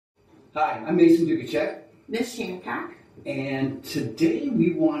Hi, I'm Mason Dukacek. Miss Hancock. And today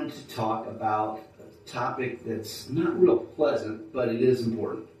we wanted to talk about a topic that's not real pleasant, but it is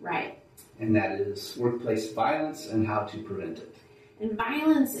important. Right. And that is workplace violence and how to prevent it. And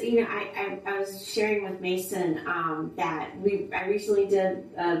violence, I was sharing with Mason that I recently did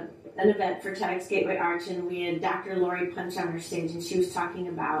an event for TEDx Gateway Arch, and we had Dr. Lori Punch on our stage, and she was talking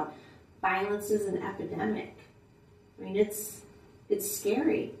about violence is an epidemic. I mean, it's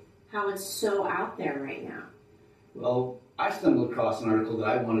scary how it's so out there right now. Well, I stumbled across an article that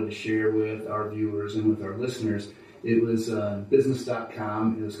I wanted to share with our viewers and with our listeners. It was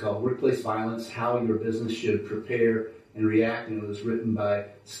business.com. It was called Workplace Violence, How Your Business Should Prepare and React. And it was written by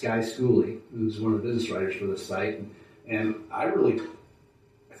Sky Schooley, who's one of the business writers for this site. And I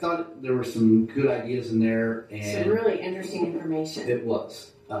thought there were some good ideas in there. And some really interesting information. It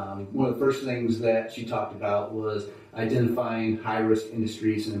was. One of the first things that she talked about was identifying high-risk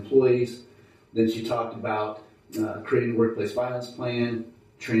industries and employees. Then she talked about creating a workplace violence plan,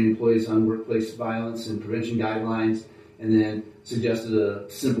 training employees on workplace violence and prevention guidelines, and then suggested a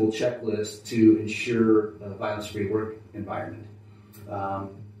simple checklist to ensure a violence-free work environment. A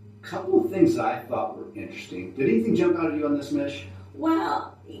couple of things that I thought were interesting. Did anything jump out at you on this, Mish?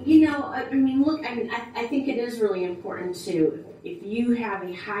 Well, I think it is really important to, if you have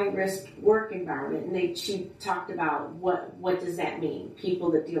a high-risk work environment, and she talked about what does that mean? People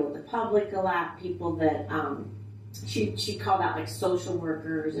that deal with the public a lot, people that, she called out like social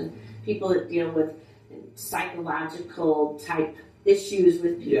workers and people that deal with psychological type issues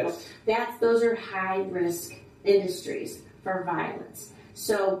with people. Yes. Those are high-risk industries for violence.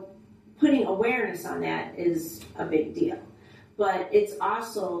 So putting awareness on that is a big deal. But it's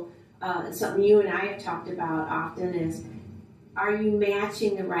also something you and I have talked about often is, are you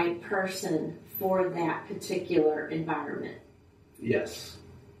matching the right person for that particular environment? Yes.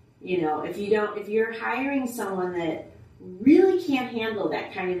 If you're hiring someone that really can't handle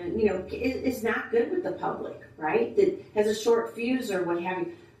that kind of, is not good with the public, right? That has a short fuse or what have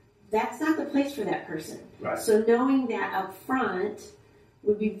you, that's not the place for that person. Right. So knowing that up front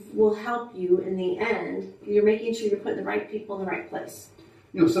will help you in the end. You're making sure you're putting the right people in the right place.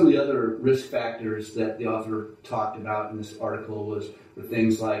 Some of the other risk factors that the author talked about in this article were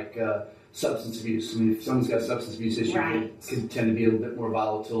things like substance abuse. I mean, if someone's got a substance abuse issue, right, they can tend to be a little bit more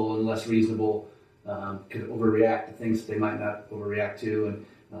volatile and less reasonable, could overreact to things that they might not overreact to.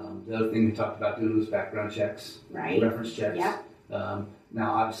 And the other thing we talked about doing was background checks, right, reference checks. Yep.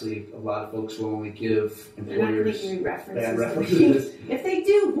 Now, obviously, a lot of folks will only give They're not employers giving references. bad references. If they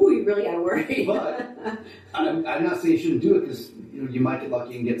do, you really got to worry. But I'm not saying you shouldn't do it, because you might get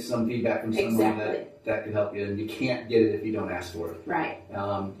lucky and get some feedback from someone exactly. that could help you, and you can't get it if you don't ask for it. Right.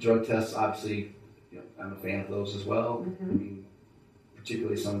 Drug tests, obviously, I'm a fan of those as well. Mm-hmm. I mean,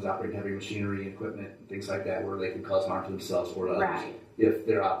 particularly if someone's operating heavy machinery, equipment, and things like that, where they can cause harm to themselves or to others, right, if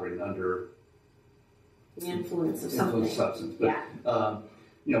they're operating under the influence of something. Substance. But,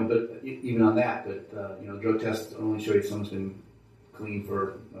 yeah. But even on that, drug tests only show you someone's been clean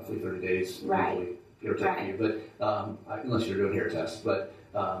for roughly 30 days. Right. Usually, give or take right. you, but unless you're doing hair tests. But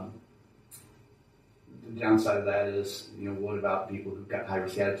the downside of that is, what about people who've got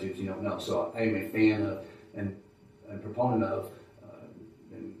high-risk attitudes you don't know? So I am a fan of and proponent of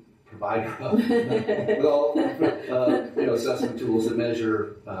and provider of with all assessment tools that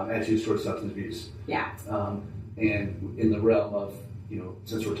measure attitudes towards substance abuse. Yeah. And in the realm of,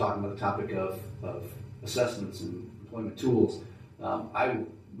 since we're talking about the topic of assessments and employment tools, I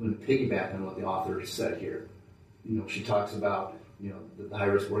would piggyback on what the author said here. She talks about, the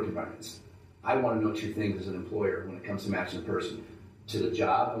high-risk work environments. I want to know two things as an employer when it comes to matching a person to the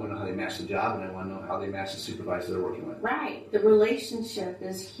job. I want to know how they match the job, and I want to know how they match the supervisor they're working with. Right. The relationship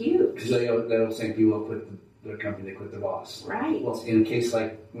is huge. Because that old saying, people won't quit their company, they quit their boss. Right. Well, in a case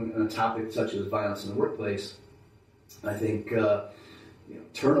like in a topic such as violence in the workplace, I think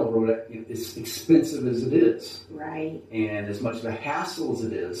turnover is expensive as it is. Right. And as much of a hassle as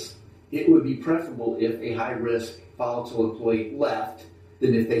it is, it would be preferable if a high-risk, volatile employee left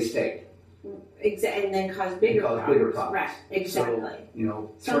than if they stayed. And then cause bigger problems. Right, exactly.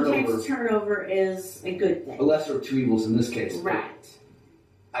 So, sometimes turnover is a good thing. A lesser of two evils in this case. Right.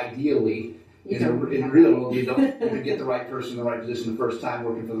 Ideally, in real world, you get the right person in the right position the first time,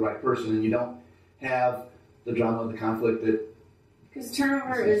 working for the right person, and you don't have the drama of the conflict that... Because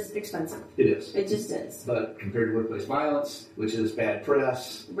turnover is expensive. It is. It just is. But compared to workplace violence, which is bad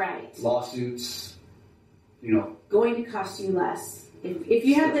press, right, lawsuits, going to cost you less. If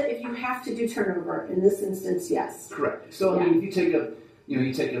you have to do turnover in this instance, yes. Correct. So I mean, if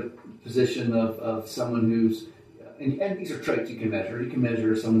you take a position of someone who's and these are traits you can measure. You can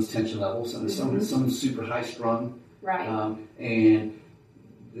measure someone's tension level. Someone's super high strung, right, and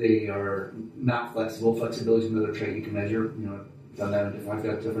they are not flexible. Flexibility is another trait you can measure. Done that. I've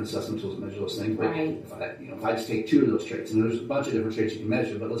got different assessment tools that measure those things. But right. if I just take 2 of those traits, and there's a bunch of different traits you can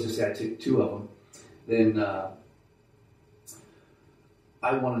measure, but let's just say I took 2 of them, then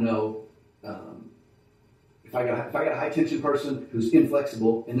I want to know if I got a high tension person who's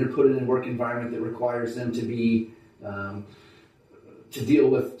inflexible and they're put in a work environment that requires them to be to deal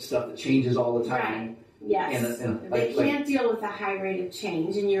with stuff that changes all the time. Right. Yes. And they can't deal with a high rate of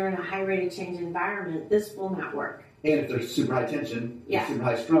change, and you're in a high rate of change environment. This will not work. And if they're super high tension, yeah. super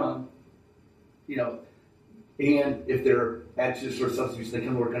high strung, and if they're attitude sort of substance, they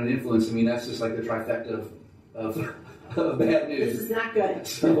can work on an influence. I mean, that's just like the trifecta of bad news. This is not good.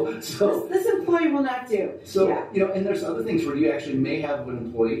 So this employee will not do. So, yeah. And there's other things where you actually may have an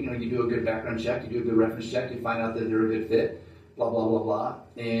employee, you do a good background check, you do a good reference check, you find out that they're a good fit, blah, blah, blah, blah,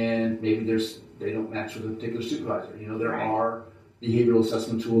 and maybe they don't match with a particular supervisor. There right. are behavioral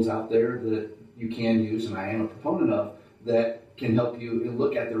assessment tools out there that you can use, and I am a proponent of, that can help you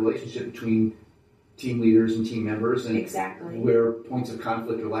look at the relationship between team leaders and team members, and exactly. where points of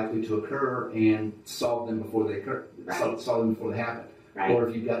conflict are likely to occur, and solve them before they occur. Right. Solve them before they happen. Right. Or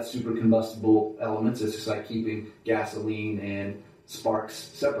if you've got super combustible elements, it's just like keeping gasoline and sparks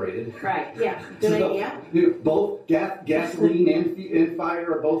separated. Right. Yeah. Good idea. Both gasoline and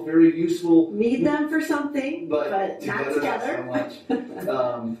fire are both very useful. Need them for something, but not together. Not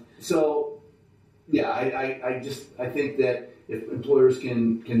so much. So, yeah, I think that if employers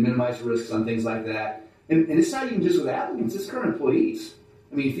can minimize risks on things like that, and it's not even just with applicants; it's current employees.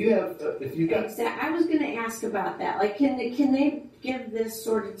 I mean, if you've got. Exactly. I was going to ask about that. Like, can they give this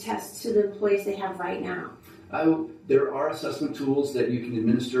sort of test to the employees they have right now? There are assessment tools that you can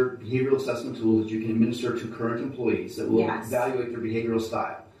administer, behavioral assessment tools that you can administer to current employees that will yes. evaluate their behavioral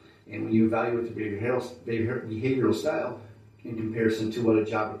style. And when you evaluate the behavioral style in comparison to what a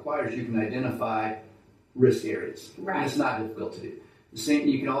job requires, you can identify risk areas. Right. And it's not difficult to do. The same.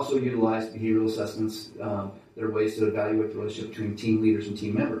 You can also utilize behavioral assessments. There are ways to evaluate the relationship between team leaders and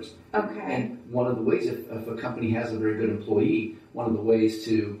team members. Okay. And one of the ways, if a company has a very good employee, one of the ways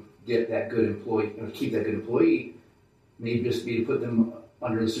to get that good employee, or keep that good employee, may just be to put them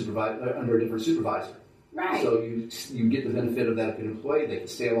under a different supervisor. Right. So you get the benefit of that good employee. They can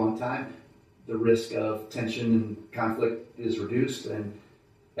stay a long time. The risk of tension and conflict is reduced, and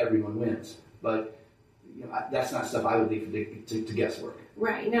everyone wins. But that's not stuff I would leave to guesswork.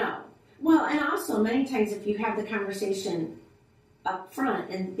 Right. No. Well, and also many times if you have the conversation up front,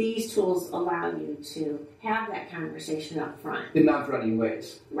 and these tools allow you to have that conversation up front. In non-threatening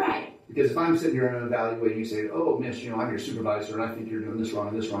ways. Right. Because if I'm sitting here and evaluating, you say, "Oh, miss, I'm your supervisor, and I think you're doing this wrong,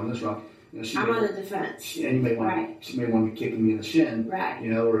 and this wrong, and this wrong." I'm on the defense. And you may want she may want to be kicking me in the shin, right?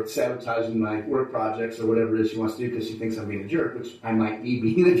 Or sabotaging my work projects or whatever it is she wants to do because she thinks I'm being a jerk, which I might be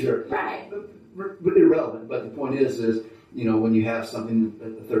being a jerk. Right. But irrelevant. But the point is when you have something,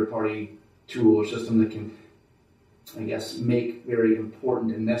 a third-party tool or system that can, I guess, make very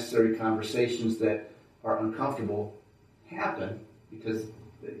important and necessary conversations that are uncomfortable happen because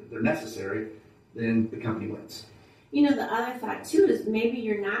they're necessary, then the company wins. The other thought, too, is maybe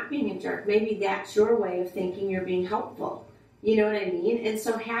you're not being a jerk. Maybe that's your way of thinking you're being helpful. You know what I mean? And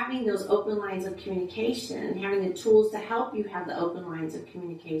so having those open lines of communication and having the tools to help you have the open lines of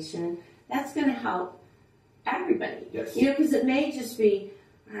communication, that's going to help everybody. Yes. Because it may just be,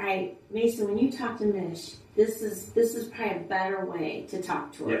 all right, Mason, when you talk to Mish, this is probably a better way to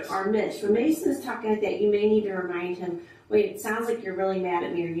talk to her. Yes. Or Mish, when Mason is talking like that, you may need to remind him, wait, it sounds like you're really mad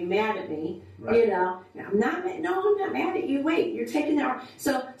at me. Are you mad at me? Right. I'm not mad at you. Wait, you're taking that.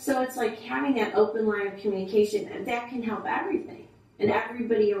 So it's like having that open line of communication, and that can help everything and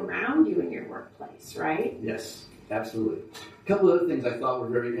everybody around you in your workplace, right? Yes, absolutely. A couple of other things I thought were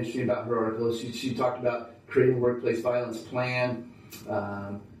very interesting about her article. She talked about creating a workplace violence plan,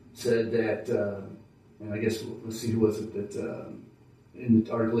 said that, and I guess let's see, who was it that in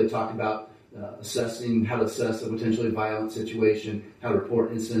the article they talked about assessing how to assess a potentially violent situation, how to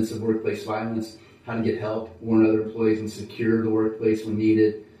report incidents of workplace violence, how to get help, warn other employees, and secure the workplace when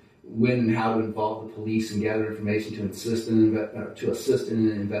needed, when and how to involve the police and gather information to assist in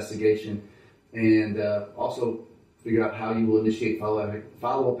an investigation, and also figure out how you will initiate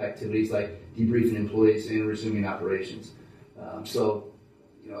follow-up activities like debriefing employees and resuming operations.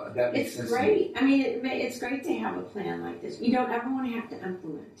 That makes sense. It's great. I mean, it's great to have a plan like this. You don't ever want to have to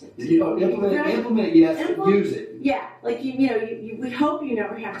implement it. Implement it, yes, use it. Yeah, like we hope you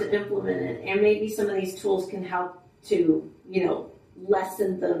never have to implement it, and maybe some of these tools can help to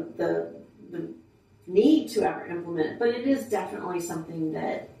lessen the need to ever implement it, but it is definitely something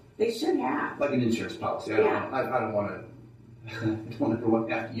that they should have. Like an insurance policy. I don't want to. I don't want everyone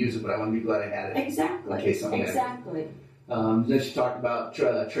to have to use it, but I want to be glad I had it. Exactly. In case something exactly. Then she talked about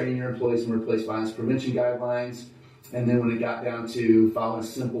training your employees in workplace violence prevention guidelines. And then when it got down to following a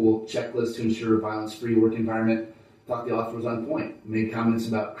simple checklist to ensure a violence-free work environment, thought the author was on point. Made comments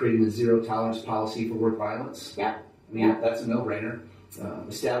about creating a zero-tolerance policy for work violence. Yep. I mean, that's a no-brainer.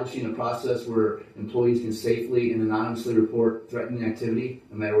 Establishing a process where employees can safely and anonymously report threatening activity,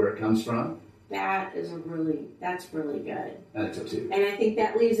 no matter where it comes from. That's really good. That's up to. And I think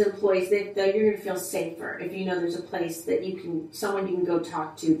that leaves employees that you're going to feel safer if you know there's a place that someone you can go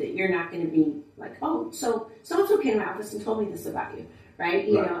talk to, that you're not going to be like, oh, so someone came to my office and told me this about you, right?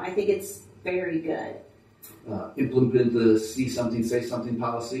 You know, I think it's very good. Implement the see something, say something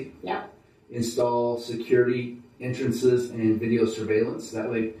policy. Yeah. Install security entrances and video surveillance.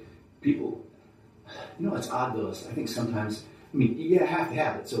 That way, people, it's odd though. I think sometimes, you have to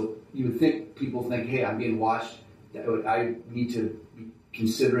have it. So you would think people think, hey, I'm being watched. I need to be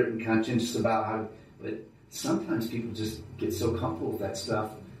considerate and conscientious about how. But sometimes people just get so comfortable with that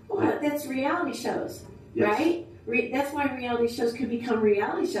stuff. Well, that's reality shows, yes. Right? That's why reality shows could become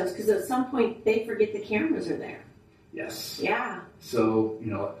reality shows, because at some point they forget the cameras are there. Yes. Yeah. So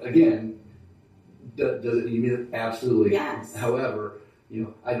again, does it need it? Absolutely. Yes. However,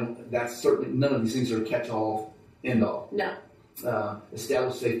 I don't. That's certainly none of these things are catch-all, end-all. No.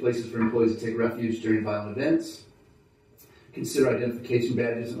 Establish safe places for employees to take refuge during violent events. Consider identification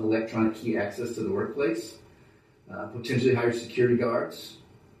badges and electronic key access to the workplace. Potentially hire security guards,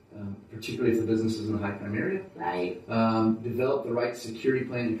 particularly if the business is in a high crime area. Right. Develop the right security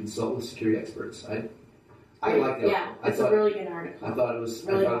plan and consult with security experts. I like that. Yeah, it's a really good article. I thought it was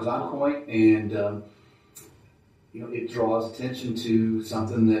really on point, and it draws attention to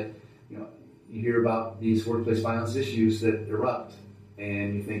something that you hear about these workplace violence issues that erupt,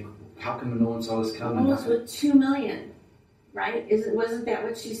 and you think, how come no one saw this coming? Almost with 2 million, right? Wasn't that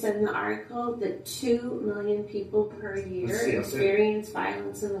what she said in the article? That 2 million people per year experience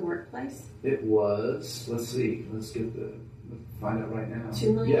violence in the workplace? It was, let's see, find out right now.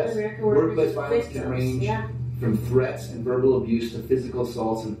 2 million American workers. Workplace violence can range from threats and verbal abuse to physical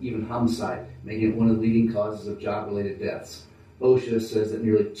assaults and even homicide, making it one of the leading causes of job-related deaths. OSHA says that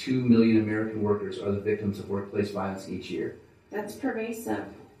nearly 2 million American workers are the victims of workplace violence each year. That's pervasive.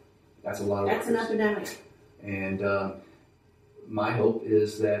 That's a lot of That's workers. an epidemic. And my hope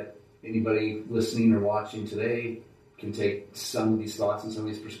is that anybody listening or watching today can take some of these thoughts and some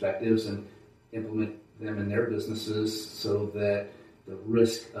of these perspectives and implement them in their businesses so that the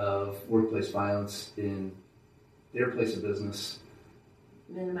risk of workplace violence in their place of business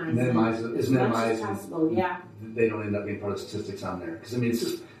is minimized. As much as possible, yeah. They don't end up being part of the statistics on there. Because,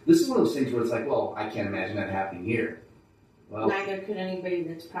 this is one of those things where it's like, well, I can't imagine that happening here. Well, neither could anybody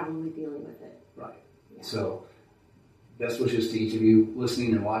that's probably dealing with it. Right. Yeah. So, best wishes to each of you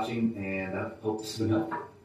listening and watching, and I hope this has been helpful.